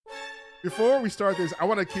before we start this, I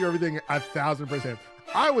want to keep everything 1,000%.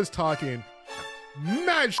 I was talking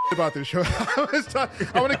mad shit about this show. I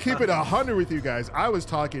want to keep it 100 with you guys. I was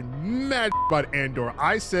talking mad shit about Andor.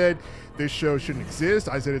 I said this show shouldn't exist.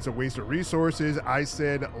 I said it's a waste of resources. I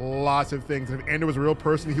said lots of things. If Andor was a real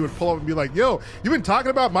person, he would pull up and be like, yo, you've been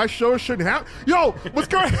talking about my show shouldn't happen? Yo, what's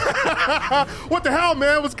going on? What the hell,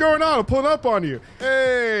 man? What's going on? I'm pulling up on you.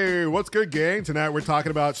 Hey, what's good, gang? Tonight we're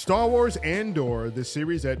talking about Star Wars Andor, the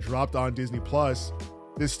series that dropped on Disney+.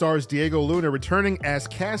 This stars Diego Luna returning as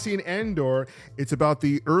Cassian Andor. It's about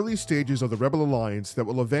the early stages of the Rebel Alliance that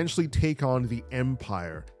will eventually take on the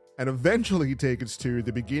Empire, and eventually take us to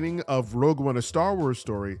the beginning of Rogue One, a Star Wars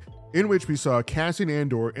story, in which we saw Cassian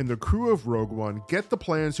Andor and the crew of Rogue One get the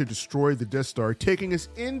plans to destroy the Death Star, taking us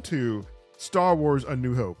into Star Wars A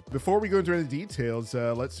New Hope. Before we go into any details,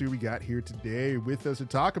 let's see what we got here today with us to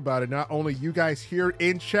talk about it. Not only you guys here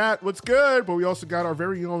in chat, what's good, but we also got our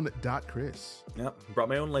very own Dot Chris. Yep, brought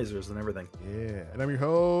my own lasers and everything. Yeah, and I'm your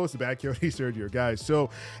host, the Backyard Sergio, guys. So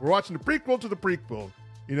we're watching the prequel to the prequel.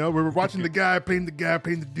 You know, we were watching the guy playing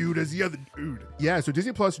the dude as the other dude. Yeah, so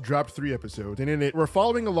Disney Plus dropped 3 episodes, and in it, we're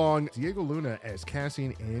following along Diego Luna as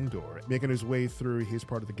Cassian Andor, making his way through his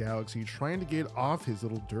part of the galaxy, trying to get off his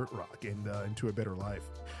little dirt rock and into a better life.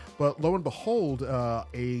 But lo and behold,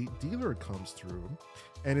 a dealer comes through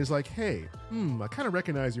and is like, hey, I kind of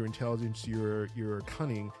recognize your intelligence, your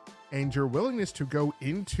cunning, and your willingness to go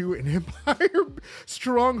into an Empire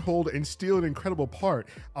stronghold and steal an incredible part.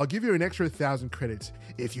 I'll give you an extra 1,000 credits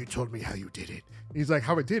if you told me how you did it. And he's like,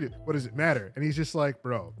 how I did it? What does it matter? And he's just like,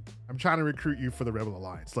 bro, I'm trying to recruit you for the Rebel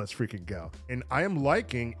Alliance. Let's freaking go. And I am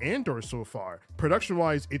liking Andor so far.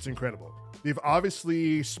 Production-wise, it's incredible. They've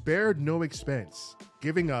obviously spared no expense,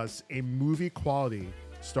 giving us a movie quality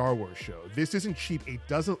Star Wars show. This isn't cheap. It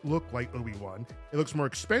doesn't look like Obi-Wan. It looks more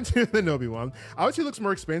expensive than Obi-Wan. I would say it looks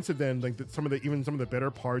more expensive than like some of the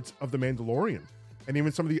better parts of The Mandalorian, and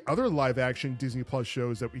even some of the other live action Disney Plus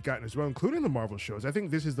shows that we've gotten as well, including the Marvel shows. I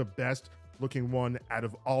think this is the best looking one out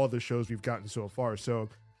of all of the shows we've gotten so far. So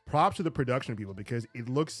props to the production people because it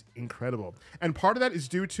looks incredible. And part of that is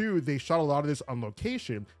due to they shot a lot of this on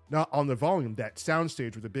location, not on the volume, that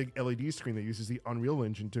soundstage with a big LED screen that uses the Unreal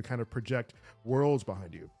Engine to kind of project worlds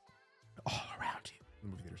behind you, all around you in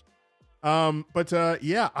the movie theaters.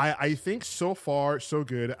 Yeah, I think so far, so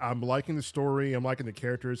good. I'm liking the story. I'm liking the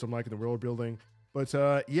characters. I'm liking the world building. But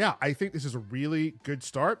yeah, I think this is a really good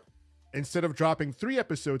start. Instead of dropping 3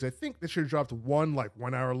 episodes, I think they should have dropped 1, like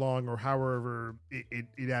 1 hour long, or however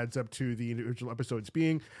it adds up to the individual episodes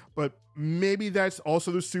being. But maybe that's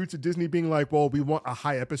also the suits of Disney being like, well, we want a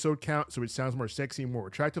high episode count, so it sounds more sexy and more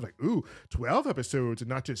attractive. Like, ooh, 12 episodes and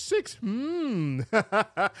not just 6.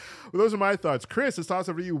 Well, those are my thoughts. Chris, let's toss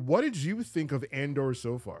over to you. What did you think of Andor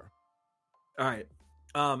so far? All right.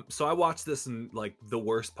 So I watched this in like the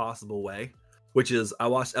worst possible way, which is I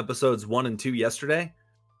watched episodes 1 and 2 yesterday.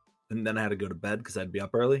 And then I had to go to bed because I'd be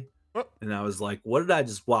up early. Oh. And I was like, what did I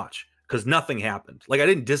just watch? Because nothing happened. Like, I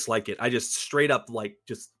didn't dislike it. I just straight up, like,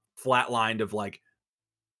 just flatlined of, like,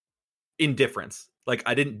 indifference. Like,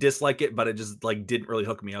 I didn't dislike it, but it just, like, didn't really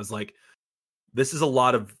hook me. I was like, this is a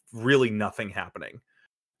lot of really nothing happening.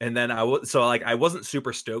 And then I wasn't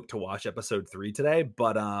super stoked to watch episode 3 today,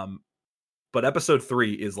 but episode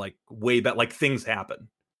 3 is, like, way better. Like, things happen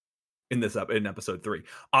in episode 3.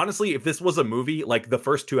 Honestly, if this was a movie, like the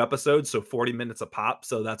first 2 episodes, so 40 minutes a pop,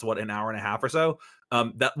 so that's what, an hour and a half or so,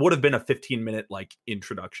 that would have been a 15-minute like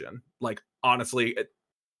introduction. Like, honestly,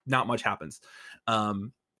 not much happens.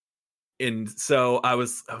 And so I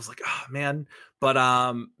was like, oh man, but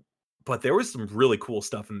there was some really cool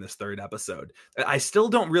stuff in this 3rd episode. I still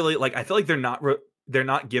don't really like, I feel like they're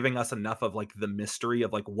not giving us enough of like the mystery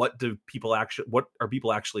of like what are people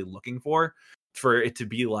actually looking for it to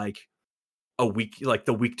be like a week, like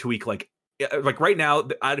the week to week, like right now,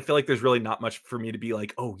 I feel like there's really not much for me to be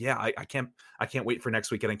like, oh yeah, I can't wait for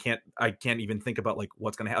next week, and I can't even think about like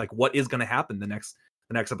what's gonna like what is gonna happen the next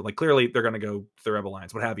episode. Like clearly they're gonna go to the Rebel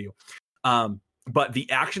Alliance, what have you. But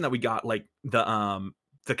the action that we got, like the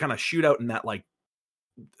kind of shootout in that like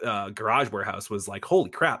garage warehouse was like,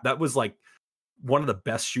 holy crap, that was like one of the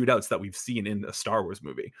best shootouts that we've seen in a Star Wars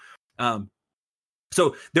movie.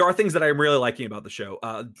 So there are things that I'm really liking about the show.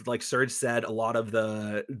 Like Serge said, a lot of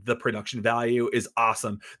the production value is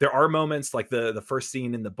awesome. There are moments like the first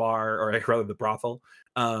scene in the bar, or rather the brothel,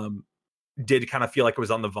 did kind of feel like it was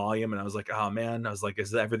on the volume. And I was like, oh man, I was like,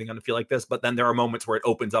 is everything going to feel like this? But then there are moments where it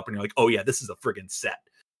opens up and you're like, oh yeah, this is a friggin' set,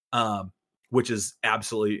 which is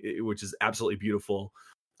absolutely beautiful.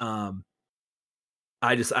 I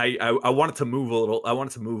want it to move a little. I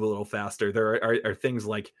want it to move a little faster. There are things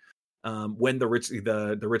like when the rich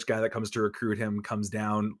guy that comes to recruit him comes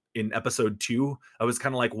down in episode 2, I was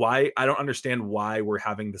kind of like, why? I don't understand why we're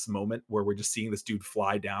having this moment where we're just seeing this dude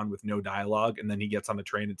fly down with no dialogue, and then he gets on the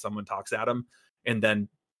train and someone talks at him, and then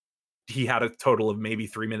he had a total of maybe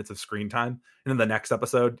 3 minutes of screen time. And then the next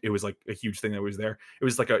episode, it was like a huge thing that was there. It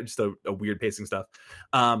was like just a weird pacing stuff.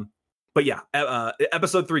 But yeah,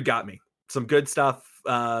 episode 3 got me some good stuff.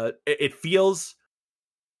 It feels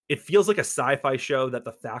like a sci-fi show that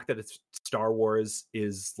the fact that it's Star Wars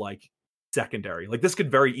is like secondary. Like this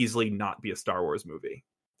could very easily not be a Star Wars movie,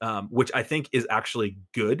 which I think is actually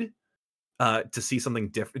good to see something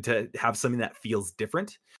different, to have something that feels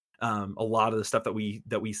different. A lot of the stuff that we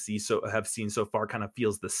have seen so far kind of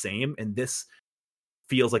feels the same, and this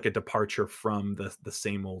feels like a departure from the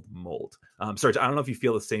same old mold. Serge, I don't know if you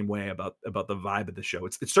feel the same way about the vibe of the show.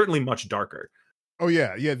 It's certainly much darker. Oh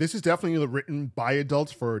yeah. This is definitely written by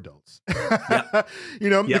adults for adults. Yep.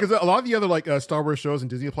 Because a lot of the other like Star Wars shows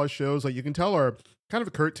and Disney Plus shows, like you can tell, are kind of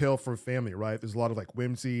a curtail for family, right? There's a lot of like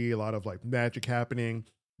whimsy, a lot of like magic happening.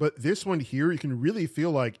 But this one here, you can really feel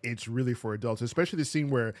like it's really for adults, especially the scene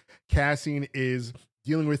where Cassian is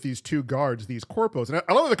dealing with these 2 guards, these corpos. And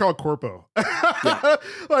I love that they're called corpo. Yeah.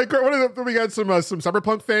 Like, what is it? We got some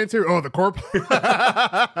cyberpunk fans here. Oh, the corpo.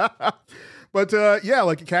 But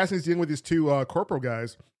like Cassian's dealing with these 2 corporal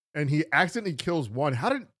guys, and he accidentally kills one. How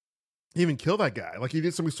did he even kill that guy? Like he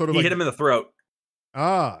did some sort of he hit him in the throat.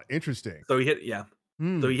 Ah, interesting. So he hit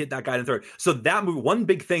So he hit that guy in the throat. So that movie, one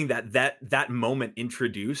big thing that moment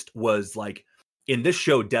introduced was like, in this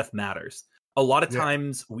show, death matters. A lot of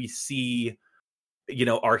times we see,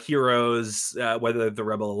 our heroes, whether the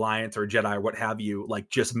Rebel Alliance or Jedi or what have you, like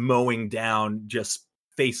just mowing down just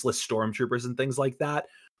faceless stormtroopers and things like that.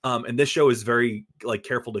 And this show is very like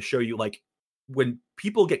careful to show you, like, when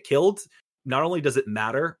people get killed, not only does it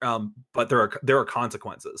matter, but there are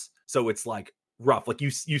consequences. So it's like rough. Like you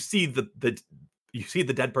see the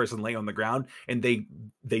dead person laying on the ground, and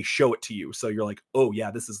they show it to you. So you're like, oh yeah,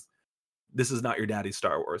 this is not your daddy's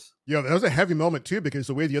Star Wars. Yeah, that was a heavy moment too, because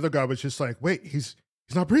the way the other guy was just like, wait, he's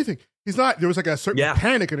not breathing. He's not. There was like a certain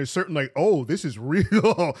panic and a certain like, oh, this is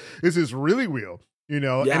real. This is really real. And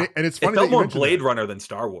it's funny. It felt more Blade Runner than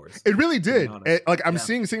Star Wars. It really did. I'm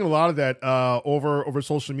seeing a lot of that over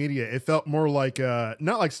social media. It felt more like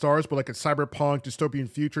not like Stars, but like a cyberpunk dystopian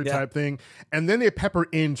future type thing. And then they pepper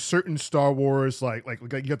in certain Star Wars, like you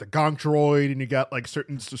got the Gonk droid, and you got like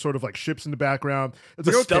certain sort of like ships in the background. It's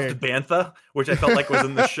the stuffed bantha, which I felt like was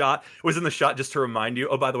in the shot. Was in the shot just to remind you.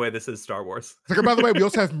 Oh, by the way, this is Star Wars. It's like, oh, by the way, we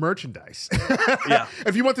also have merchandise.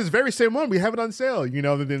 If you want this very same one, we have it on sale.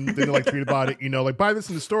 Then they like tweet about it. Like, buy this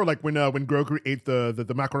in the store, like when Grogu ate the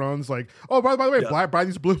macarons, like, oh, by the way, buy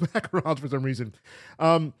these blue macarons for some reason.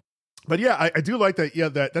 But yeah, I do like that. Yeah,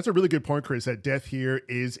 that's a really good point, Chris, that death here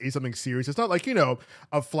is something serious. It's not like, a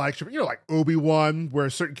flagship, like Obi-Wan, where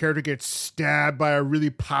a certain character gets stabbed by a really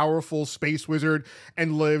powerful space wizard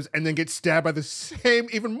and lives, and then gets stabbed by the same,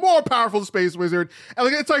 even more powerful space wizard. And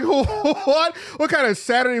like, it's like, what kind of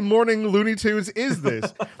Saturday morning Looney Tunes is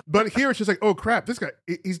this? But here it's just like, oh crap, this guy,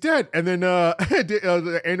 he's dead. And then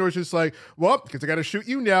Andor's just like, well, because I got to shoot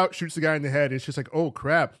you now, shoots the guy in the head. It's just like, oh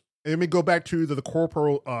crap. And then we go back to the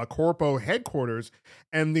Corpo headquarters,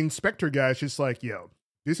 and the inspector guy's just like, yo,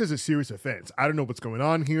 this is a serious offense. I don't know what's going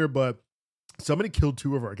on here, but somebody killed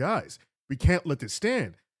 2 of our guys. We can't let this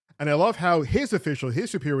stand. And I love how his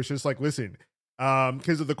superior was just like, listen,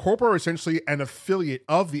 because the Corpo are essentially an affiliate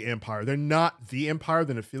of the Empire. They're not the Empire,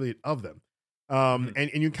 they're an affiliate of them. And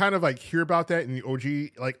you kind of like hear about that in the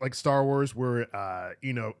OG, like Star Wars, where,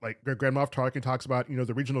 like Grand Moff Tarkin talks about,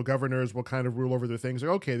 the regional governors will kind of rule over their things.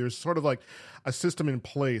 Like, okay, there's sort of like a system in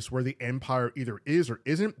place where the Empire either is or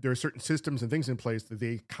isn't. There are certain systems and things in place that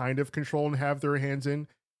they kind of control and have their hands in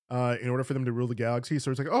order for them to rule the galaxy. So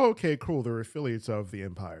it's like, oh, okay, cool. They're affiliates of the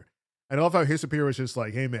Empire. And I love how his superior was just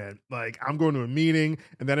like, hey, man, like, I'm going to a meeting,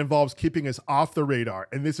 and that involves keeping us off the radar.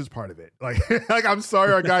 And this is part of it. Like, I'm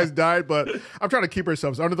sorry our guys died, but I'm trying to keep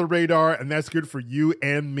ourselves under the radar, and that's good for you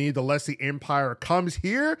and me. The less the Empire comes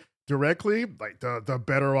here directly, like, the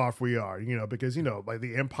better off we are, because, like,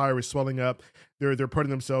 the Empire is swelling up. They're putting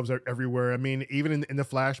themselves everywhere. I mean, even in the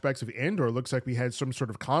flashbacks of Andor, it looks like we had some sort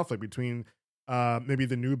of conflict between maybe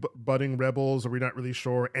the new budding rebels, or we're not really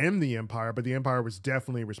sure, and the Empire, but the Empire was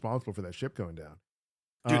definitely responsible for that ship going down.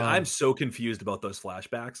 Dude, I'm so confused about those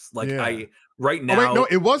flashbacks. Like, right now, no,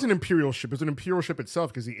 it was an Imperial ship. It was an Imperial ship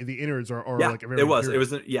itself, because the innards are like very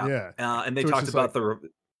Imperial. And they talked about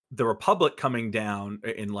the Republic coming down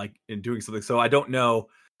and doing something. So I don't know,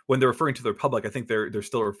 when they're referring to the Republic, I think they're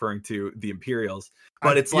still referring to the Imperials.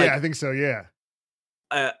 But it's like, I think so. Yeah.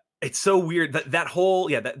 It's so weird that whole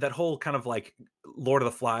that whole kind of like Lord of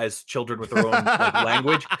the Flies, children with their own like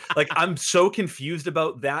language. Like I'm so confused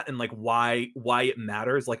about that and like why it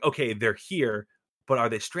matters. Like, okay, they're here, but are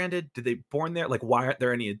they stranded? Did they born there? Like, why aren't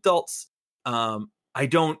there any adults? I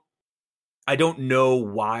don't know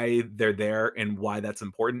why they're there and why that's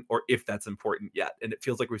important, or if that's important yet. And it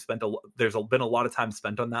feels like we've spent there's been a lot of time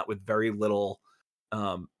spent on that with very little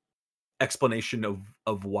explanation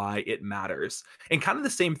of why it matters. And kind of the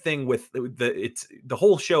same thing with the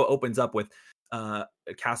whole show opens up with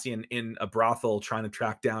Cassian in a brothel trying to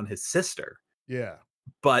track down his sister. Yeah.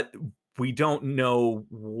 But we don't know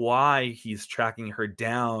why he's tracking her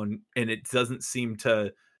down, and it doesn't seem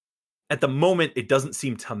to, at the moment, it doesn't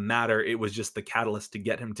seem to matter. It was just the catalyst to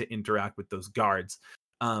get him to interact with those guards,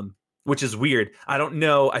 which is weird. I don't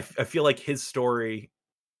know. I feel like his story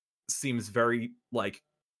seems very like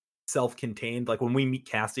self-contained. Like when we meet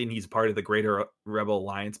Cassian, he's part of the greater Rebel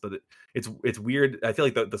Alliance, but it's weird. I feel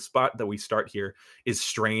like the spot that we start here is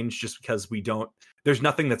strange just because there's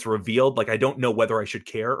nothing that's revealed. Like I don't know whether I should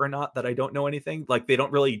care or not that I don't know anything. Like they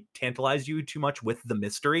don't really tantalize you too much with the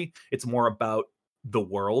mystery. It's more about the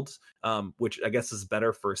world, which I guess is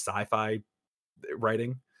better for sci-fi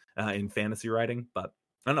writing in fantasy writing, but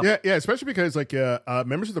I don't know. Yeah, especially because like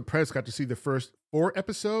members of the press got to see the first 4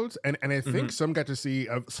 episodes, and I think some got to see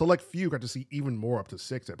a select few got to see even more, up to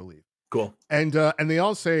 6, I believe. Cool. And they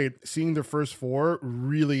all say seeing the first 4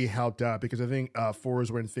 really helped out, because I think 4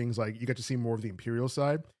 is when things like you got to see more of the Imperial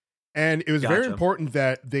side. And it was very important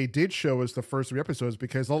that they did show us the first 3 episodes,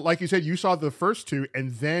 because like you said, you saw the first 2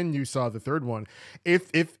 and then you saw the third one. If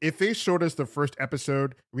they showed us the first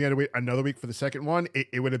episode, we had to wait another week for the second one,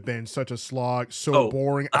 it would have been such a slog,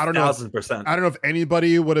 boring. I don't know. 1,000%. I don't know if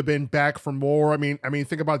anybody would have been back for more. I mean,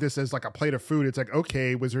 think about this as like a plate of food. It's like,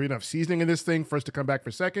 okay, was there enough seasoning in this thing for us to come back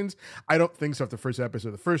for seconds? I don't think so. The first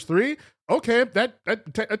episode, the first 3, okay, that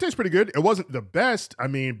tastes pretty good. It wasn't the best,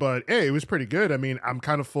 but hey, it was pretty good. I'm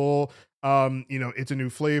kind of full. It's a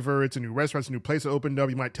new flavor, it's a new restaurant, it's a new place that opened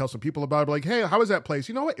up. You might tell some people about it, like, hey, how was that place?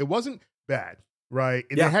 You know what? It wasn't bad, right?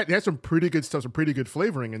 And they had some pretty good stuff, some pretty good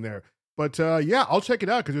flavoring in there. But I'll check it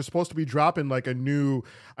out, because they're supposed to be dropping like a new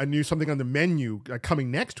something on the menu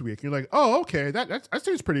coming next week. You're like, oh, okay, that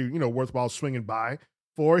seems pretty worthwhile swinging by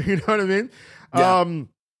for. You know what I mean? Yeah.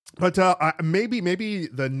 But maybe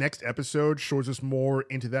the next episode shows us more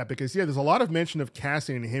into that, because there's a lot of mention of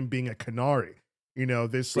Cassian and him being a Canary.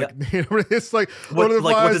 This like it's like what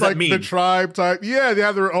does that mean? The tribe type. Yeah, they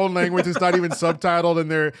have their own language. It's not even subtitled,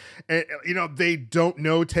 and they don't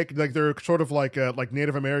know like they're sort of like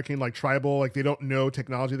Native American, like tribal, like they don't know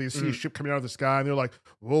technology. They see a ship coming out of the sky and they're like,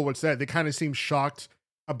 whoa, what's that? They kind of seem shocked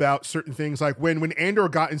about certain things. Like when Andor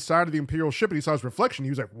got inside of the Imperial ship and he saw his reflection,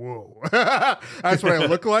 he was like, whoa, that's what I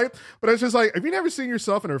look like. But it's just like, have you never seen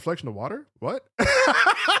yourself in a reflection of water? What?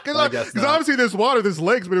 Because obviously there's water, there's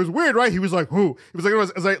legs, but it was weird, right? He was like, who? He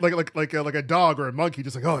was like, like a dog or a monkey,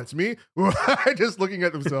 just like, oh, it's me? Just looking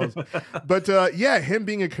at themselves. But him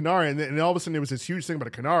being a Canary, and all of a sudden there was this huge thing about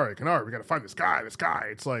a Canary, we got to find this guy.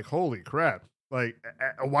 It's like, holy crap. Like,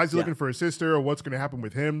 why is he looking for his sister, or what's going to happen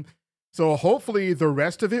with him? So hopefully the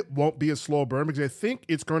rest of it won't be a slow burn, because I think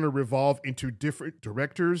it's going to revolve into different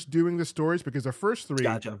directors doing the stories, because the first 3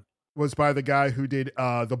 was by the guy who did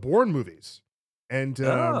the Bourne movies. And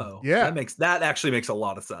that actually makes a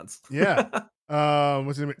lot of sense. Yeah.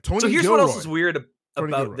 What's his name? Tony So here's Gilroy. What else is weird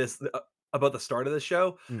about this, about the start of the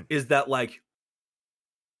show, is that like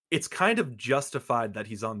it's kind of justified that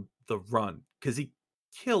he's on the run, because he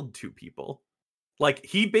killed 2 people. Like,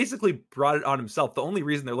 he basically brought it on himself. The only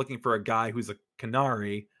reason they're looking for a guy who's a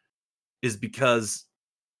Canary is because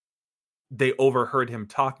they overheard him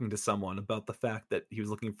talking to someone about the fact that he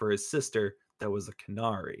was looking for his sister that was a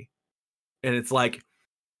Canary. And it's like,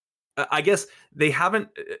 I guess they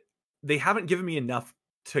haven't given me enough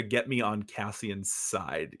to get me on Cassian's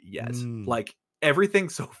side yet. Like, everything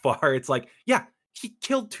so far, it's like, yeah, he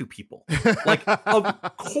killed 2 people. Like,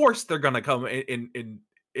 of course they're going to come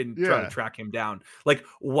and try to track him down. Like,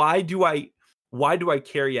 why do I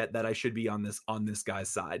care yet that I should be on this guy's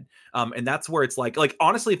side? And that's where it's like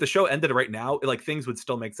honestly, if the show ended right now, like things would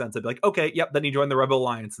still make sense. I'd be like, okay, yep, then he joined the Rebel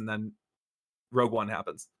Alliance, and then Rogue One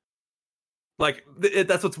happens. Like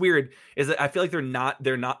that's what's weird, is that I feel like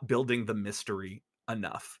they're not building the mystery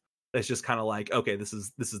enough. It's just kind of like, okay, this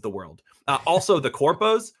is the world. Also, the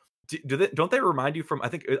Corpos. Don't they remind you from, I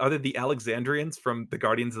think, are they the Alexandrians from the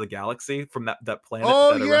Guardians of the Galaxy, from that planet?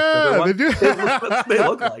 Oh, they do. They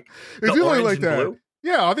look like. They do look like that. Blue.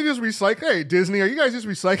 Yeah, are they just recycling? Hey, Disney, are you guys just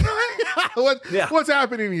recycling? What's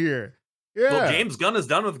happening here? Yeah. Well, James Gunn is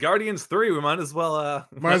done with Guardians 3. We might as well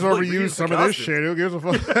reuse some of this shit. Who gives a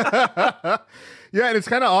fuck? Yeah, and it's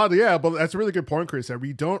kind of odd. Yeah, but that's a really good point, Chris. That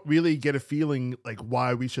we don't really get a feeling like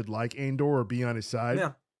why we should like Andor or be on his side.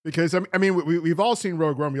 Yeah. Because I mean, we've all seen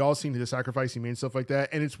Rogue One. We all seen the sacrifice he made and stuff like that.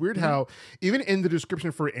 And it's weird how even in the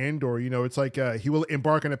description for Andor, you know, it's like he will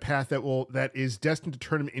embark on a path that is destined to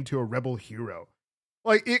turn him into a rebel hero.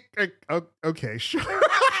 Like, okay, sure.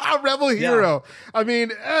 A rebel hero. I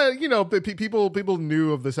mean, you know, people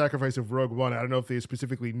knew of the sacrifice of Rogue One. I don't know if they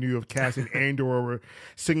specifically knew of Cassian Andor or were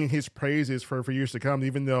singing his praises for years to come,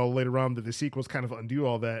 even though later on the sequels kind of undo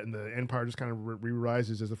all that and the Empire just kind of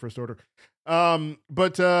re-rises as the First Order.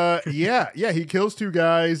 Yeah, he kills two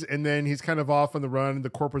guys and then he's kind of off on the run. The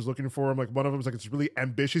corporate's looking for him. Like one of them's like, it's really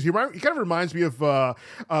ambitious. He kind of reminds me of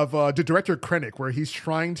the director Krennic, where he's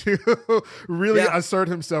trying to really assert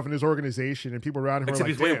himself in his organization, and people around him except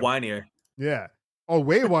are like, he's way whinier. Yeah. Oh,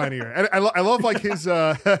 way whinier. And I love like his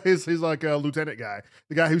like lieutenant guy,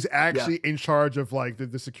 the guy who's actually in charge of like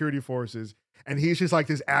the security forces, and he's just like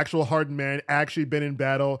this actual hardened man, actually been in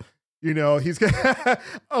battle. You know, I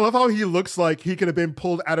love how he looks like he could have been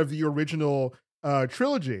pulled out of the original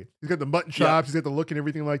trilogy. He's got the mutton chops, he's got the look and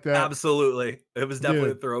everything like that. Absolutely. It was definitely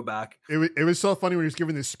a throwback. It was so funny when he was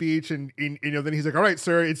giving this speech and you know, then he's like, all right,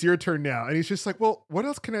 sir, it's your turn now. And he's just like, well, what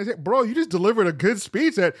else can I say? Bro, you just delivered a good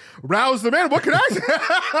speech that roused the man. What can I say?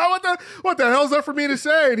 what the hell is that for me to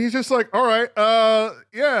say? And he's just like, all right,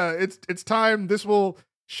 yeah, it's time. This will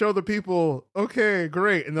show the people, okay,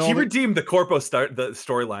 great. And he redeemed the Corpo the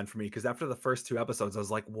storyline for me, because after the first two episodes, I was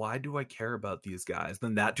like, why do I care about these guys?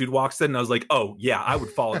 Then that dude walks in and I was like, oh yeah, I would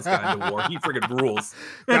follow this guy into war. He friggin' rules.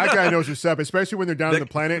 That guy knows what's up, especially when they're down on the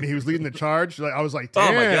planet and he was leading the charge. Like, I was like,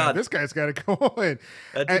 damn, oh my God, this guy's got it going.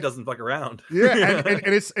 That dude doesn't fuck around. Yeah,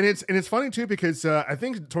 and it's funny too, because I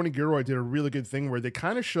think Tony Gilroy did a really good thing where they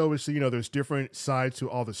kind of show us, you know, there's different sides to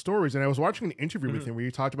all the stories. And I was watching an interview with him where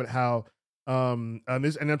he talked about how and I'm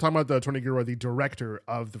talking about the Tony Gilroy, the director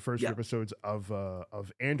of the first episodes of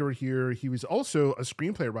Andor here. He was also a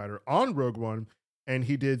screenplay writer on Rogue One, and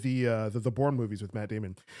he did the Bourne movies with Matt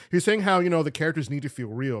Damon. He's saying how, you know, the characters need to feel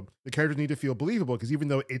real. The characters need to feel believable, because even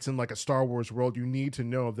though it's in like a Star Wars world, you need to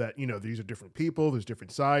know that, you know, these are different people, there's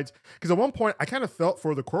different sides. Because at one point, I kind of felt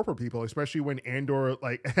for the corporate people, especially when Andor,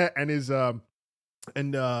 like, and his Stellan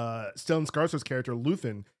Skarsgård's character,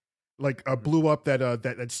 Luthen, like blew up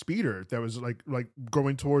that speeder that was like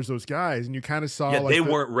going towards those guys, and you kind of saw they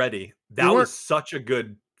weren't ready. That was such a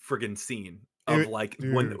good friggin' scene of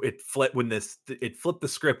when it flipped the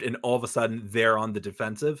script and all of a sudden they're on the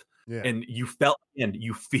defensive, and you feel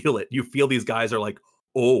it. You feel these guys are like,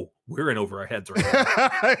 oh, we're in over our heads right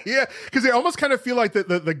now. Yeah, because they almost kind of feel like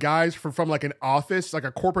the guys from like an office, like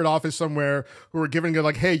a corporate office somewhere, who are giving it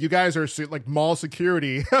like, hey, you guys are like mall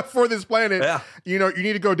security for this planet. Yeah. You know, you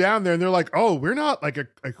need to go down there. And they're like, oh, we're not like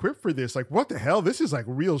equipped for this. Like, what the hell? This is like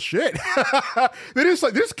real shit. They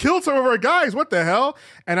just killed some of our guys. What the hell?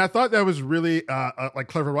 And I thought that was really like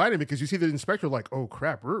clever writing, because you see the inspector like, oh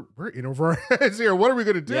crap, we're in over our heads here. What are we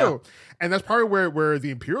going to do? Yeah. And that's probably where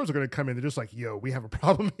the Imperials are going to come in. They're just like, yo, we have a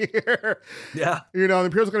problem here. Yeah. You know, the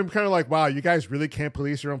Imperials are going to be kind of like, wow, you guys really can't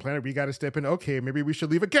police your own planet. We got to step in. Okay, maybe we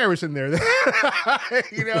should leave a garrison there.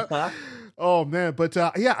 You know? Oh, man. But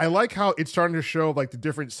yeah, I like how it's starting to show like the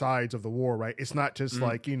different sides of the war, right? It's not just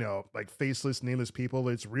like, you know, like faceless, nameless people.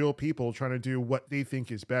 It's real people trying to do what they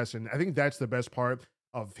think is best. And I think that's the best part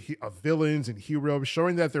of villains and heroes,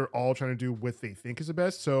 showing that they're all trying to do what they think is the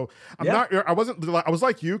best. So I was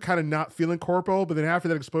like you, kind of not feeling Corpo, but then after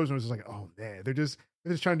that explosion, I was just like, oh man, they're just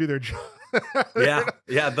trying to do their job.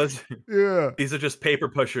 These are just paper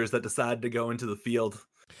pushers that decide to go into the field.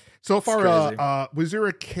 So far, was there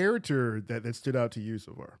a character that stood out to you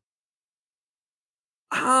so far?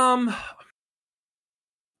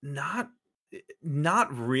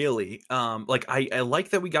 Not really. Like I like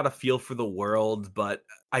that we got a feel for the world, but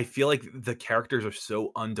I feel like the characters are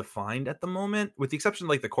so undefined at the moment, with the exception of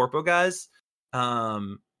like the Corpo guys.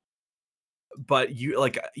 But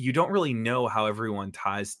you don't really know how everyone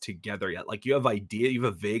ties together yet. Like you have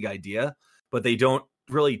a vague idea, but they don't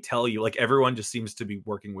really tell you. Like everyone just seems to be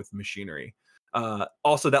working with machinery.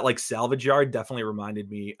 Also that like salvage yard definitely reminded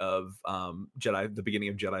me of the beginning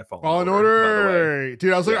of Jedi Fallen Order.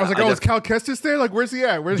 Dude, I was like, oh, is Cal Kestis there? Like, where's he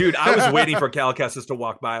at? Dude, I was waiting for Cal Kestis to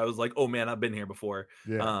walk by. I was like, oh man, I've been here before.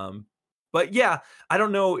 Yeah. But yeah, I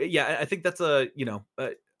don't know. Yeah, I think that's I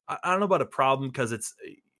don't know about a problem, because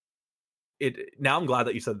now I'm glad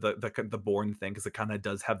that you said the Bourne thing, because it kind of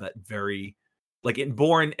does have that very, like in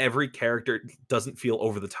Bourne, every character doesn't feel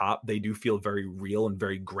over the top. They do feel very real and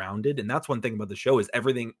very grounded. And that's one thing about the show, is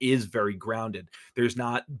everything is very grounded. There's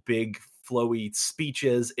not big flowy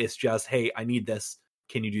speeches. It's just, hey, I need this.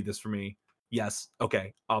 Can you do this for me? Yes.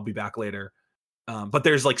 Okay. I'll be back later. But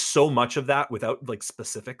there's like so much of that without like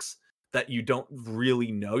specifics that you don't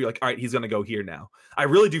really know. You're like, all right, he's going to go here now. I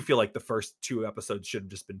really do feel like the first 2 episodes should have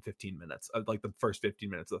just been 15 minutes, like the first 15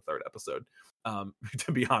 minutes of the 3rd episode.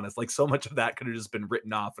 To be honest, like so much of that could have just been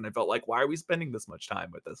written off. And I felt like, why are we spending this much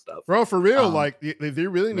time with this stuff? Bro, for real, like they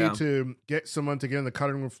really need to get someone to get on the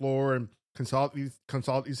cutting room floor and consult these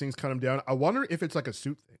things, cut them down. I wonder if it's like a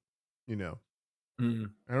suit thing, you know?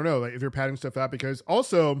 I don't know, like if you're padding stuff out, because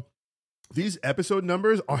also these episode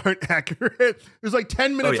numbers aren't accurate. There's like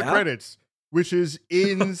 10 minutes of credits, which is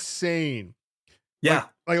insane. Yeah.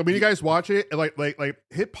 Like when you guys watch it, like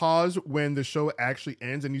hit pause when the show actually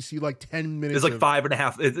ends and you see like 10 minutes. It's like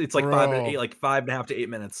 5.5. It's like 5.5 to 8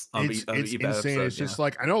 minutes. It's insane. Episode, it's just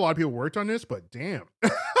like, I know a lot of people worked on this, but damn.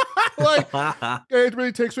 Like it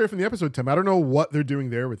really takes away from the episode time. I don't know what they're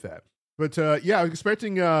doing there with that. But yeah, I was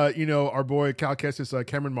expecting, our boy Cal Kestis,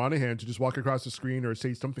 Cameron Monaghan, to just walk across the screen or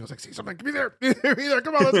say something. I was like, say something, be there,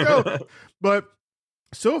 come on, let's go. But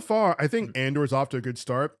so far, I think Andor's off to a good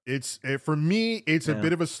start. For me, it's a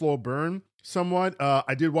bit of a slow burn, somewhat.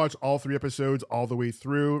 I did watch all 3 episodes all the way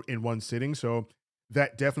through in one sitting, so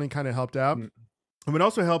that definitely kind of helped out. And it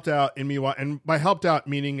also helped out in me, and by helped out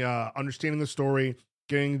meaning understanding the story,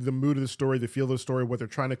 getting the mood of the story, the feel of the story, what they're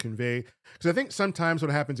trying to convey. Because I think sometimes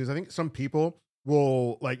what happens is I think some people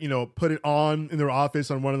will put it on in their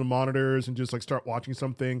office on one of the monitors and just like start watching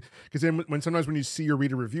something. Because then sometimes when you see or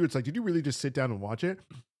read a review, it's like, did you really just sit down and watch it?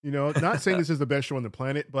 Not saying this is the best show on the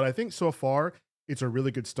planet, but I think so far it's a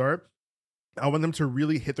really good start. I want them to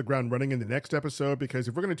really hit the ground running in the next episode, because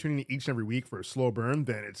if we're going to tune in each and every week for a slow burn,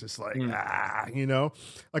 then it's just like,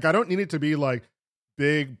 like I don't need it to be like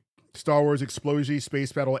big Star Wars explosion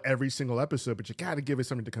space battle every single episode, but you got to give it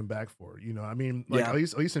something to come back for. I mean, like at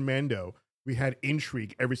least in Mando, we had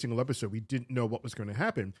intrigue every single episode. We didn't know what was going to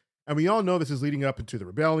happen, and we all know this is leading up into the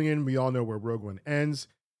rebellion. We all know where Rogue One ends,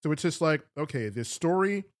 so it's just like, okay, this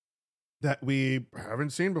story that we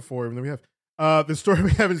haven't seen before, even though we have the story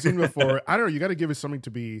we haven't seen before. I don't know. You got to give us something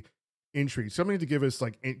to be intrigued, something to give us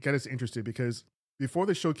like get us interested. Because before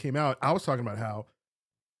the show came out, I was talking about how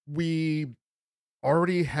we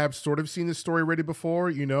already have sort of seen this story already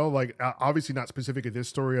before, like obviously not specific to this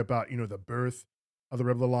story about, the birth of the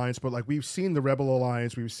Rebel Alliance, but like we've seen the Rebel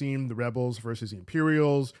Alliance, we've seen the Rebels versus the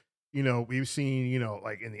Imperials, we've seen,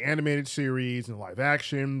 like in the animated series and live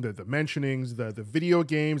action, the mentionings, the video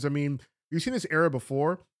games. I mean, we've seen this era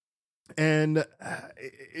before. And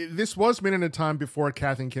this was made in a time before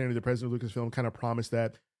Kathleen Kennedy, the president of Lucasfilm, kind of promised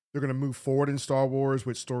that they're going to move forward in Star Wars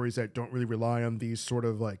with stories that don't really rely on these sort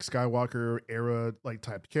of like Skywalker era like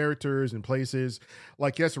type characters and places.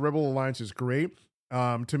 Like, yes, the Rebel Alliance is great.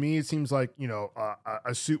 To me, it seems like,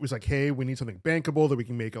 a suit was like, hey, we need something bankable that we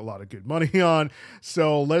can make a lot of good money on.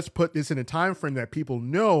 So let's put this in a time frame that people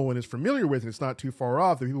know and is familiar with, and it's not too far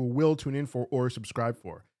off, that people will tune in for or subscribe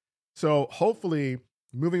for. So hopefully,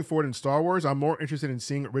 moving forward in Star Wars, I'm more interested in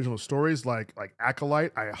seeing original stories like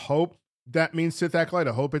Acolyte. I hope that means Sith Acolyte.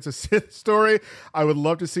 I hope it's a Sith story. I would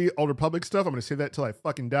love to see Old Republic stuff. I'm going to say that till I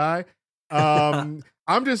fucking die. I'm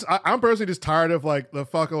personally just tired of like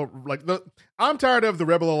I'm tired of the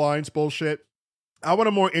Rebel Alliance bullshit. I want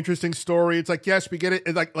a more interesting story. It's like, yes, we get it.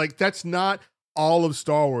 It's like that's not all of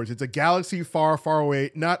Star Wars. It's a galaxy far, far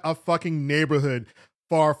away, not a fucking neighborhood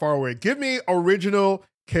far, far away. Give me original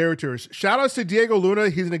characters. Shout outs to Diego Luna.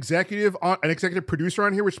 He's an executive producer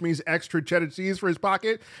on here, which means extra cheddar cheese for his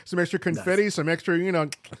pocket, some extra confetti, some extra,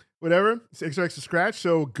 whatever, extra scratch.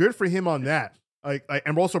 So good for him on that.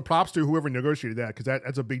 And also props to whoever negotiated that, because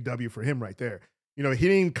that's a big W for him right there. He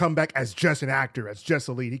didn't come back as just an actor, as just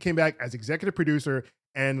a lead. He came back as executive producer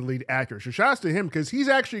and lead actor. So shout outs to him, because he's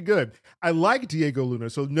actually good. I like Diego Luna,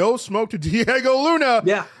 so no smoke to Diego Luna.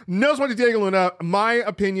 Yeah. No smoke to Diego Luna. My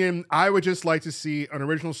opinion, I would just like to see an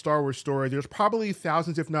original Star Wars story. There's probably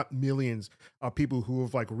thousands, if not millions, of people who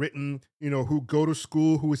have written, who go to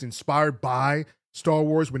school, who is inspired by Star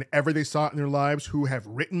Wars whenever they saw it in their lives, who have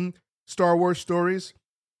written Star Wars stories.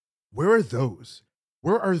 Where are those?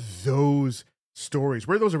 Where are those stories?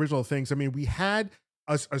 Where are those original things? I mean, we had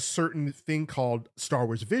a certain thing called Star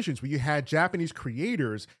Wars Visions, where you had Japanese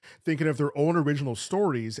creators thinking of their own original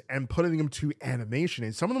stories and putting them to animation.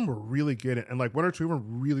 And some of them were really good. And like one or two of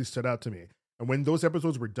them really stood out to me. And when those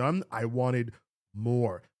episodes were done, I wanted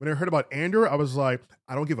more. When I heard about Andor, I was like,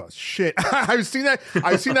 I don't give a shit. I've seen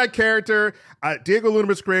that character. Diego Luna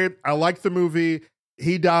was great. I liked the movie.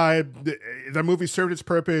 He died. The movie served its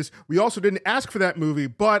purpose. We also didn't ask for that movie,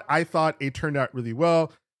 but I thought it turned out really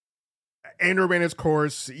well. Andor ran its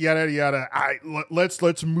course, yada yada.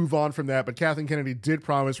 Let's move on from that. But Kathleen Kennedy did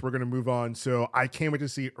promise we're going to move on, so I can't wait to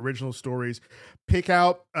see original stories. Pick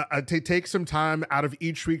out, take some time out of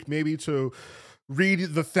each week, maybe to read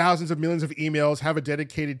the thousands of millions of emails. Have a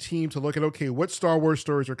dedicated team to look at, okay, what Star Wars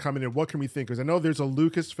stories are coming in. What can we think? Because I know there's a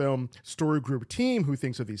Lucasfilm story group team who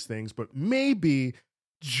thinks of these things, but maybe,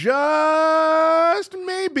 just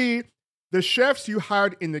maybe, the chefs you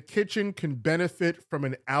hired in the kitchen can benefit from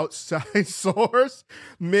an outside source.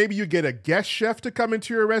 Maybe you get a guest chef to come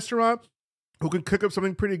into your restaurant who can cook up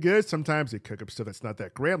something pretty good. Sometimes they cook up stuff that's not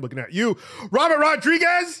that great. I'm looking at you, Robert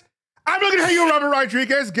Rodriguez. I'm looking at you, Robert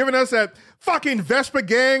Rodriguez, giving us that fucking Vespa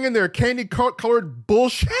gang and their candy-colored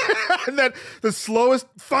bullshit, and that the slowest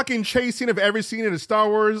fucking chase scene I've ever seen in a Star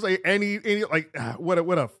Wars. Like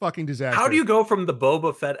what a fucking disaster. How do you go from the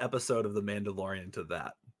Boba Fett episode of The Mandalorian to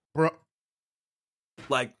that, bro?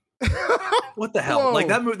 Like, what the hell? Whoa. Like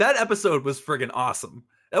that episode was friggin' awesome.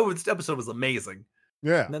 That episode was amazing.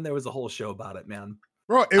 Yeah. And then there was a whole show about it, man.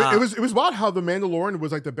 Bro, it was wild how The Mandalorian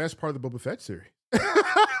was like the best part of the Boba Fett series.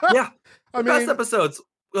 Yeah. I mean, best episodes.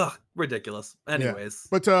 Ugh, ridiculous. Anyways.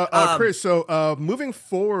 Yeah. But Chris, so moving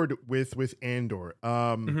forward with Andor,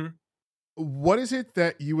 what is it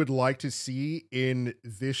that you would like to see in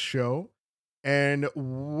this show? And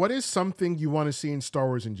what is something you want to see in Star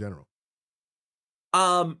Wars in general?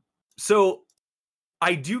 So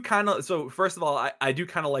I do kind of, so first of all, I do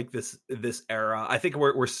kind of like this era. I think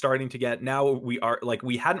we're starting to get, now we are like,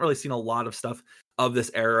 we hadn't really seen a lot of stuff of this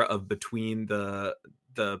era of between the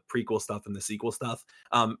prequel stuff and the sequel stuff.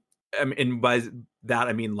 And by that,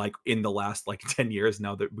 I mean, like in the last like 10 years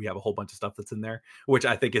now that we have a whole bunch of stuff that's in there, which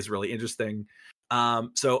I think is really interesting.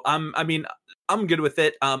 So I'm good with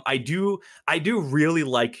it. I do really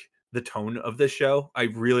like the tone of this show. I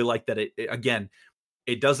really like that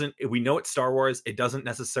it doesn't, we know it's Star Wars. It doesn't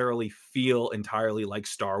necessarily feel entirely like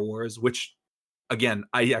Star Wars, which again,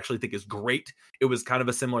 I actually think is great. It was kind of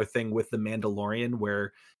a similar thing with The Mandalorian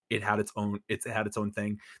where it had its own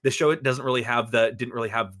thing. The show, it didn't really have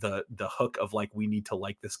the hook of like, we need to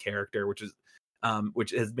like this character, which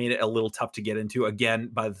has made it a little tough to get into. Again,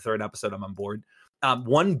 by the third episode, I'm on board.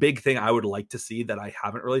 One big thing I would like to see that I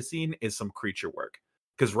haven't really seen is some creature work.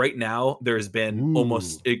 Because right now there's been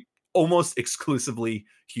almost exclusively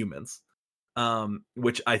humans,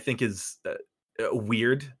 which I think is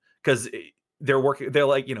weird because they're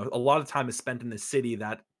like, you know, a lot of time is spent in the city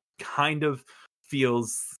that kind of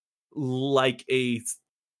feels like a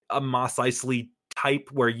Mos Eisley type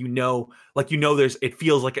where it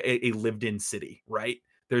feels like a lived in city, right?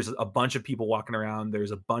 There's a bunch of people walking around,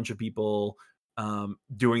 there's a bunch of people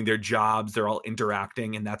doing their jobs, they're all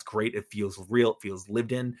interacting, and that's great. It feels real, it feels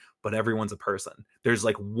lived in, but everyone's a person. There's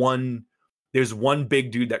one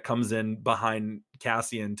big dude that comes in behind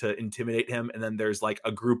Cassian to intimidate him, and then there's like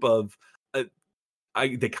a group of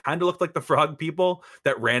they kind of looked like the frog people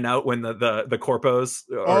that ran out when the corpos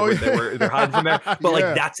they're hiding from there, but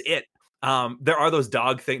like that's it. There are those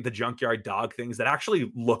the junkyard dog things that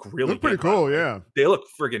actually look really pretty cool. Yeah, they look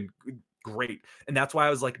friggin' great, and that's why I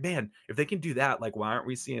was like, man, if they can do that, like why aren't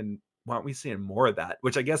we seeing more of that?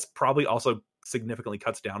 Which I guess probably also significantly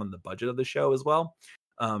cuts down on the budget of the show as well,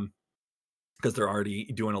 because they're already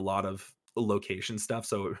doing a lot of location stuff,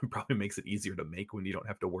 so it probably makes it easier to make when you don't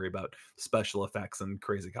have to worry about special effects and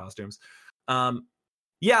crazy costumes. I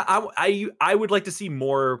would like to see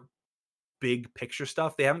more big picture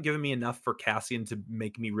stuff. They haven't given me enough for Cassian to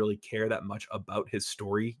make me really care that much about his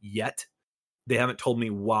story yet. They haven't told me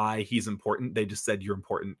why he's important. They just said you're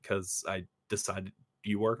important because I decided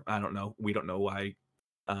you were. I don't know. We don't know why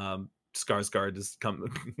Skarsgård just come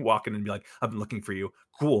walking and be like, I've been looking for you.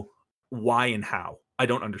 Cool. Why and how? I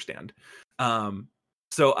don't understand.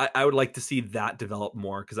 So I would like to see that develop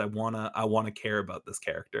more because I wanna care about this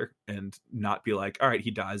character and not be like, all right,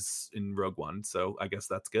 he dies in Rogue One, so I guess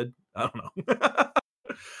that's good. I don't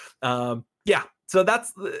know. So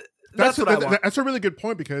that's what I want. That's a really good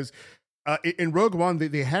point because in Rogue One,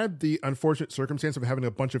 they had the unfortunate circumstance of having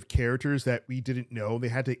a bunch of characters that we didn't know. They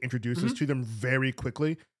had to introduce us to them very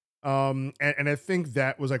quickly. And I think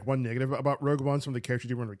that was like one negative about Rogue One. Some of the characters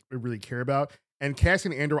you didn't really care about. And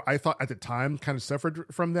Cassian Andor, I thought at the time kind of suffered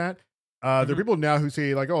from that. There are people now who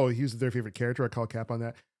say like, oh, he's their favorite character. I call Cap on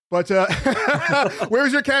that. But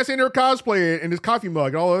where's your Cassian Andor cosplay and his coffee mug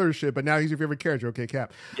and all other shit? But now he's your favorite character. Okay,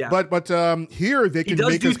 Cap. Yeah. But here they can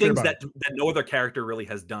make us care about that no other character really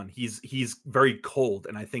has done. He's very cold,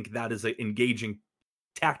 and I think that is an engaging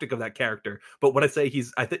tactic of that character. But what I say,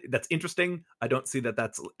 I think that's interesting. I don't see that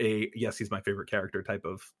that's he's my favorite character type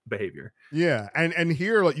of behavior. Yeah, and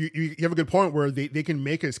here like you have a good point where they can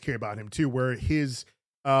make us care about him too, where his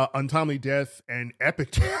untimely death and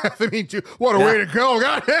epic death. I mean, dude, what a way to go!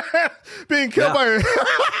 God, being killed by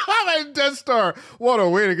a Death Star. What a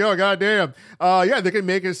way to go! God damn. Yeah, they can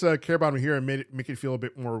make us care about him here and make it feel a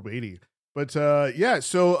bit more weighty. But yeah,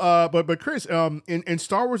 so but Chris, in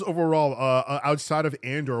Star Wars overall, outside of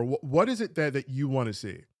Andor, what is it that you want to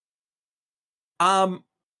see?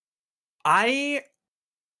 I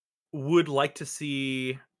would like to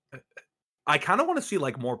see. I kind of want to see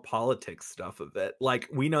like more politics stuff of it. Like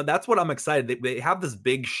we know that's what I'm excited. They have this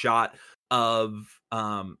big shot of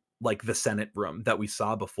like the Senate room that we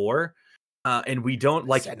saw before. And we don't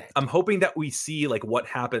like Senate. I'm hoping that we see like what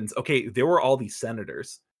happens. Okay, there were all these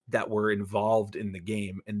senators that were involved in the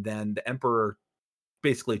game, and then the Emperor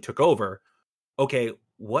basically took over. Okay,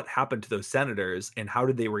 what happened to those senators and how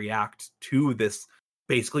did they react to this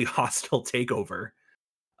basically hostile takeover?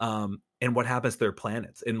 And what happens to their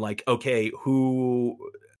planets? And like, okay, who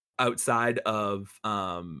outside of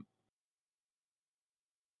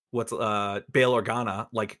what's Bail Organa,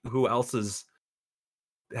 like who else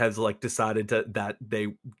has like decided that they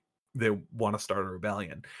want to start a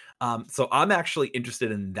rebellion? So I'm actually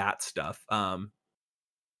interested in that stuff.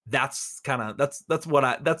 That's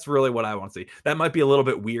really what I want to see. That might be a little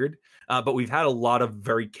bit weird, but we've had a lot of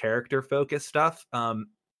very character focused stuff.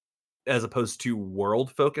 As opposed to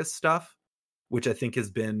world focused stuff, which I think has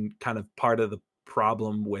been kind of part of the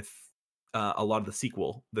problem with a lot of the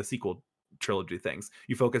sequel trilogy things.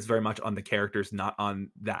 You focus very much on the characters, not on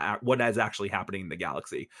what is actually happening in the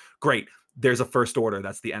galaxy. Great. There's a First Order.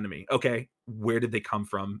 That's the enemy. Okay. Where did they come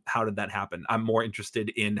from? How did that happen? I'm more interested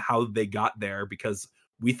in how they got there because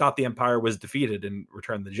we thought the Empire was defeated in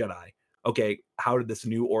Return of the Jedi. Okay, how did this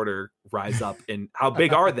new order rise up and how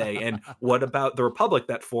big are they? And what about the Republic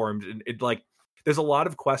that formed? And it like, there's a lot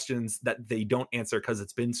of questions that they don't answer because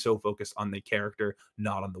it's been so focused on the character,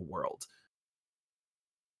 not on the world.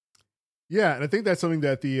 Yeah, and I think that's something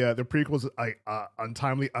that the prequels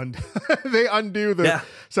untimely they undo the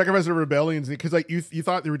sacrifice of rebellions because like you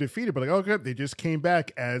thought they were defeated, but like okay, they just came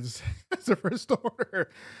back as the First Order,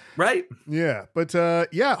 right? Yeah, but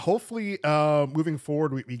yeah, hopefully moving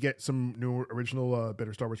forward we get some new original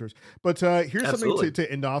better Star Wars stories. But here's Absolutely. something to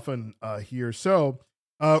end off on here. So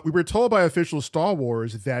we were told by official Star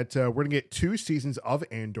Wars that we're gonna get 2 seasons of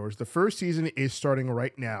Andor. The first season is starting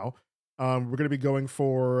right now. We're going to be going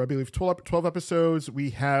for, I believe, 12 episodes.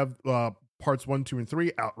 We have parts 1, 2, and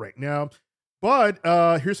 3 out right now. But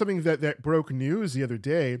here's something that broke news the other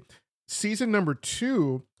day. Season number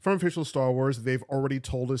 2 from official Star Wars, they've already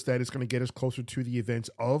told us that it's going to get us closer to the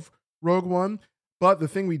events of Rogue One. But the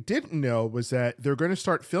thing we didn't know was that they're going to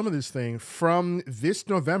start filming this thing from this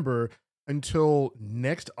November until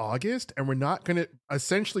next August. And we're not going to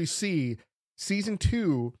essentially see season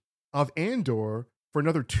 2 of Andor for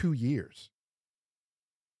another 2 years.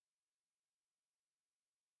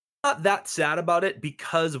 Not that sad about it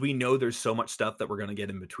because we know there's so much stuff that we're going to get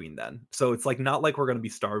in between then. So it's like not like we're going to be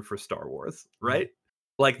starved for Star Wars, right?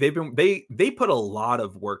 Mm-hmm. Like they put a lot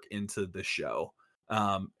of work into the show.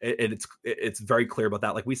 It's very clear about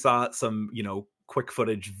that. Like we saw some, quick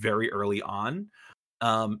footage very early on.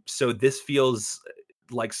 So this feels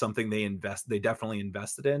like something they definitely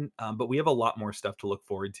invested in, but we have a lot more stuff to look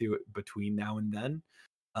forward to between now and then.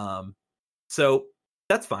 So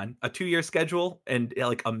that's fine. A 2-year schedule and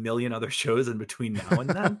like a million other shows in between now and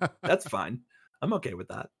then. That's fine. I'm okay with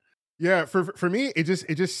that. Yeah, for me, it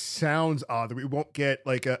just sounds odd that we won't get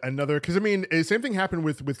like another. Because I mean, the same thing happened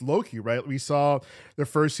with Loki, right? We saw the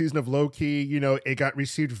first season of Loki. It got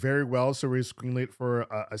received very well, so we're greenlit for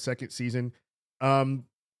a second season.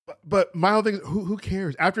 But my whole thing is, who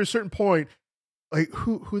cares? After a certain point, like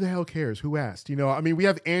who the hell cares? Who asked? I mean, we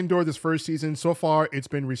have Andor this first season. So far, it's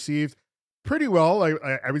been received pretty well. Like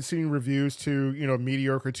I've been seeing reviews to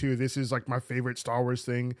mediocre to this is like my favorite Star Wars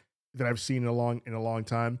thing that I've seen in a long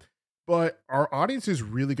time. But our audience is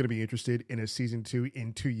really going to be interested in a season 2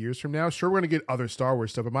 in 2 years from now. Sure, we're going to get other Star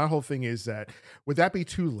Wars stuff, but my whole thing is that would that be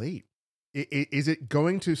too late? Is it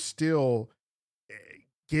going to still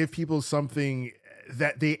give people something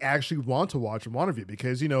that they actually want to watch and want to view?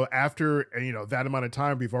 Because after that amount of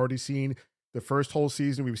time, we've already seen the first whole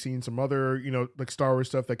season. We've seen some other like Star Wars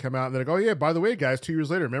stuff that come out, and they're like, oh yeah, by the way, guys, 2 years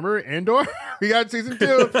later, remember Andor? We got season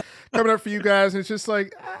 2 coming up for you guys, and it's just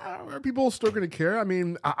like, are people still going to care? I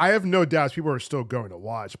mean, I have no doubts people are still going to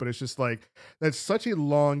watch, but it's just like that's such a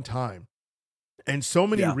long time and so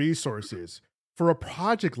many resources for a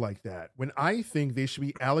project like that, when I think they should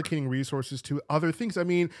be allocating resources to other things. I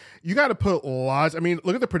mean, you got to put lots. I mean,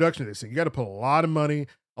 look at the production of this thing. You got to put a lot of money,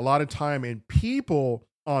 a lot of time, and people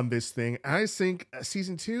on this thing. And I think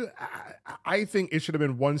season 2, I think it should have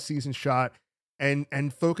been 1 season shot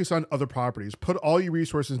and focus on other properties. Put all your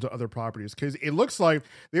resources into other properties, because it looks like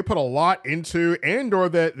they put a lot into Andor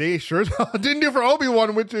that they sure didn't do for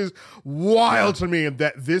Obi-Wan, which is wild to me.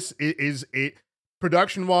 That this is it.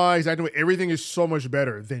 Production wise, I know everything is so much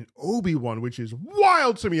better than Obi-Wan, which is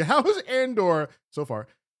wild to me. How is Andor so far?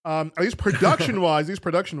 At least production wise,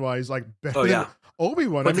 like better than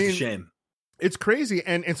Obi-Wan. But I mean, it's a shame. It's crazy.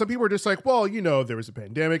 And some people are just like, well, you know, there was a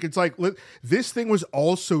pandemic. It's like, this thing was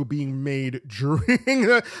also being made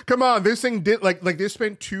during, come on, this thing did like they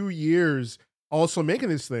spent 2 years also making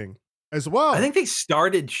this thing as well. I think they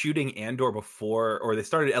started shooting Andor before, or they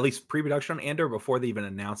started at least pre-production on Andor before they even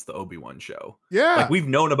announced the Obi-Wan show. Yeah. Like, we've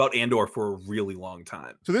known about Andor for a really long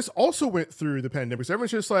time. So this also went through the pandemic. So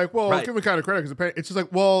everyone's just like, well, give me kind of credit, because it's just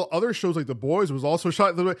like, well, other shows like The Boys was also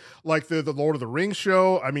shot like the Lord of the Rings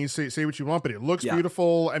show. I mean, say what you want, but it looks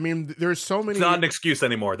beautiful. I mean, there's so many. It's not an excuse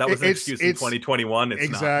anymore. That was an excuse in 2021. It's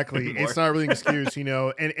exactly. Not anymore. It's not really an excuse, you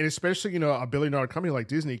know, and especially, you know, a billion-dollar company like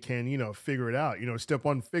Disney can, you know, figure it out. You know, step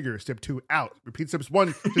one, figure, step two, out. Repeat steps 1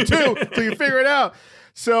 to 2 till you figure it out.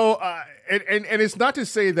 So, and it's not to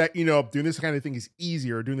say that, you know, doing this kind of thing is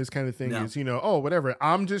easier, or doing this kind of thing is, you know, oh, whatever.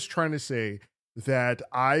 I'm just trying to say that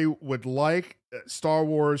I would like Star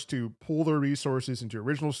Wars to pull their resources into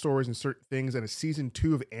original stories and certain things. And a season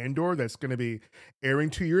 2 of Andor that's going to be airing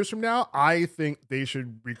 2 years from now, I think they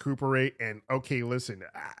should recuperate and, okay, listen,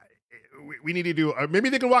 we need to do, maybe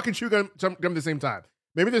they can walk and chew gum at the same time.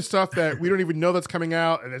 Maybe there's stuff that we don't even know that's coming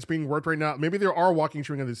out and that's being worked right now. Maybe there are walking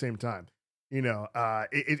chewing at the same time. You know,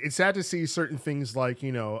 it's sad to see certain things like,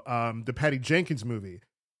 you know, the Patty Jenkins movie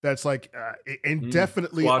that's like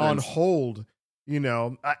indefinitely on hold, you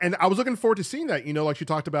know. And I was looking forward to seeing that, you know, like she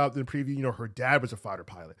talked about in the preview, you know, her dad was a fighter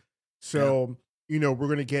pilot. So, you know, we're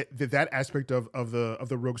going to get that aspect of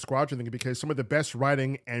the Rogue Squadron thing, because some of the best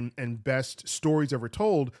writing and best stories ever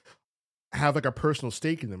told have like a personal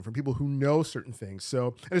stake in them from people who know certain things.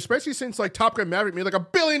 So, and especially since like Top Gun Maverick made like $1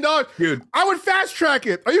 billion, dude, I would fast track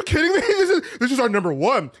it. Are you kidding me? This is our number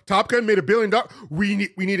one. Top Gun made $1 billion. We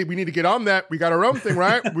need to get on that. We got our own thing,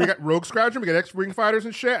 right? We got Rogue Squadron. We got X-wing fighters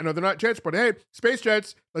and shit. I know they're not jets, but hey, space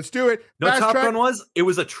jets. Let's do it. No, Top Gun it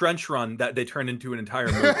was a trench run that they turned into an entire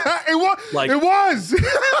movie. It was.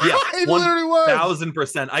 Yeah, it literally was.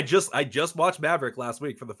 1,000%. I just watched Maverick last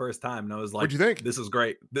week for the first time, and I was like, what'd you think? This is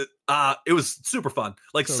great. It was super fun.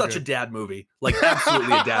 Like, so such good. A dad movie. Like,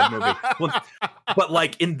 absolutely a dad movie. But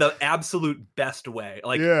like in the absolute best way.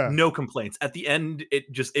 Like, no complaints. At the end,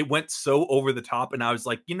 it went so over the top, and I was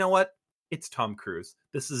like, you know what? It's Tom Cruise.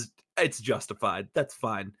 It's justified. That's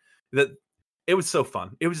fine. It was so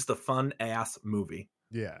fun. It was just a fun ass movie.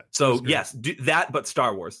 Yeah. So yes, do that, but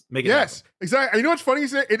Star Wars. Make it happen. Exactly. You know what's funny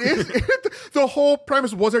is that it is the whole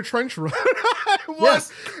premise was a trench run. It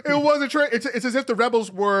was a trench. It's as if the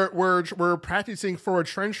rebels were practicing for a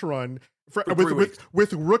trench run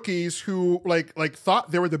with rookies who like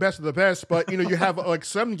thought they were the best of the best, but you know, you have like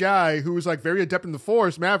some guy who's like very adept in the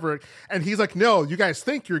Force, Maverick, and he's like, no, you guys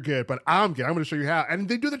think you're good, but I'm good. I'm going to show you how. And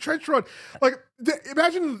they do the trench run. Like,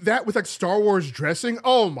 imagine that with like Star Wars dressing.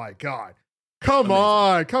 Oh my God. Come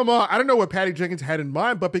on. I don't know what Patty Jenkins had in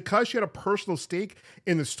mind, but because she had a personal stake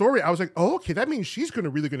in the story, I was like, oh, okay, that means she's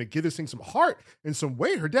really going to give this thing some heart and some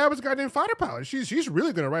weight. Her dad was a goddamn fighter pilot. She's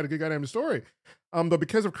really going to write a good goddamn story. But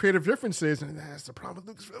because of creative differences, and that's the problem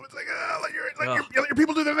with Lucasfilm, it's like, let your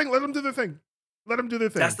people do their thing. Let them do their thing.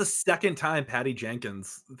 That's the second time Patty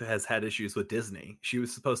Jenkins has had issues with Disney. She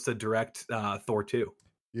was supposed to direct Thor 2,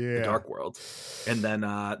 The Dark World, and then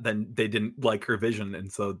they didn't like her vision,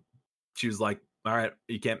 and so she was like, all right,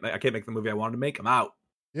 I can't make the movie I wanted to make. I'm out.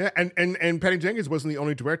 Yeah, and Patty Jenkins wasn't the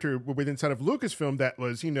only director inside of Lucasfilm that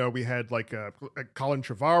was, you know, we had like Colin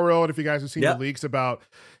Trevorrow, and if you guys have seen the leaks about,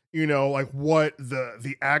 you know, like what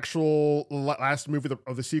the actual last movie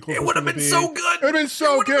of the sequel. It would have been so good. It would have been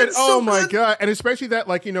so good. Oh my God. And especially that,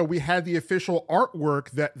 like, you know, we had the official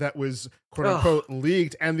artwork that was quote unquote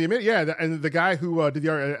leaked. And and the guy who did the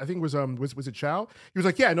art, I think was it Chow? He was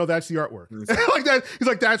like, yeah, no, that's the artwork. Like that. He's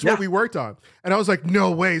like, that's what we worked on. And I was like,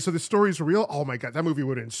 no way. So the story's real? Oh my God. That movie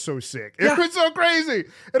would have been so sick. It would have been so crazy.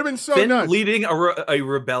 It'd have been so Finn nuts. leading a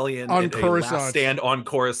rebellion on Coruscant. A last stand on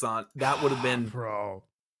Coruscant. That would have been bro.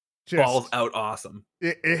 Balls out awesome.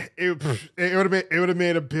 It would have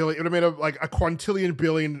made $1 billion. It would have made a quintillion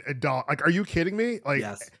billion dollar. Like, are you kidding me? Like,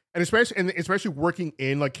 yes. And especially working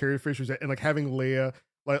in like Carrie Fisher's and like having Leia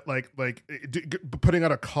putting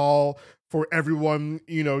out a call for everyone,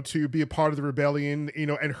 you know, to be a part of the rebellion, you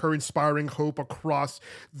know, and her inspiring hope across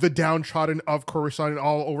the downtrodden of Coruscant and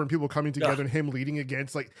all over, and people coming together and him leading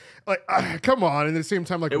against come on. And at the same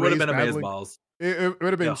time, like, it would have been amazeballs. It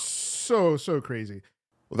would have been so crazy.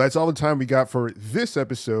 Well, that's all the time we got for this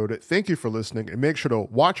episode. Thank you for listening, and make sure to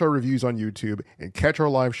watch our reviews on YouTube and catch our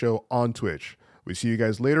live show on Twitch. We see you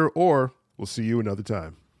guys later, or we'll see you another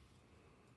time.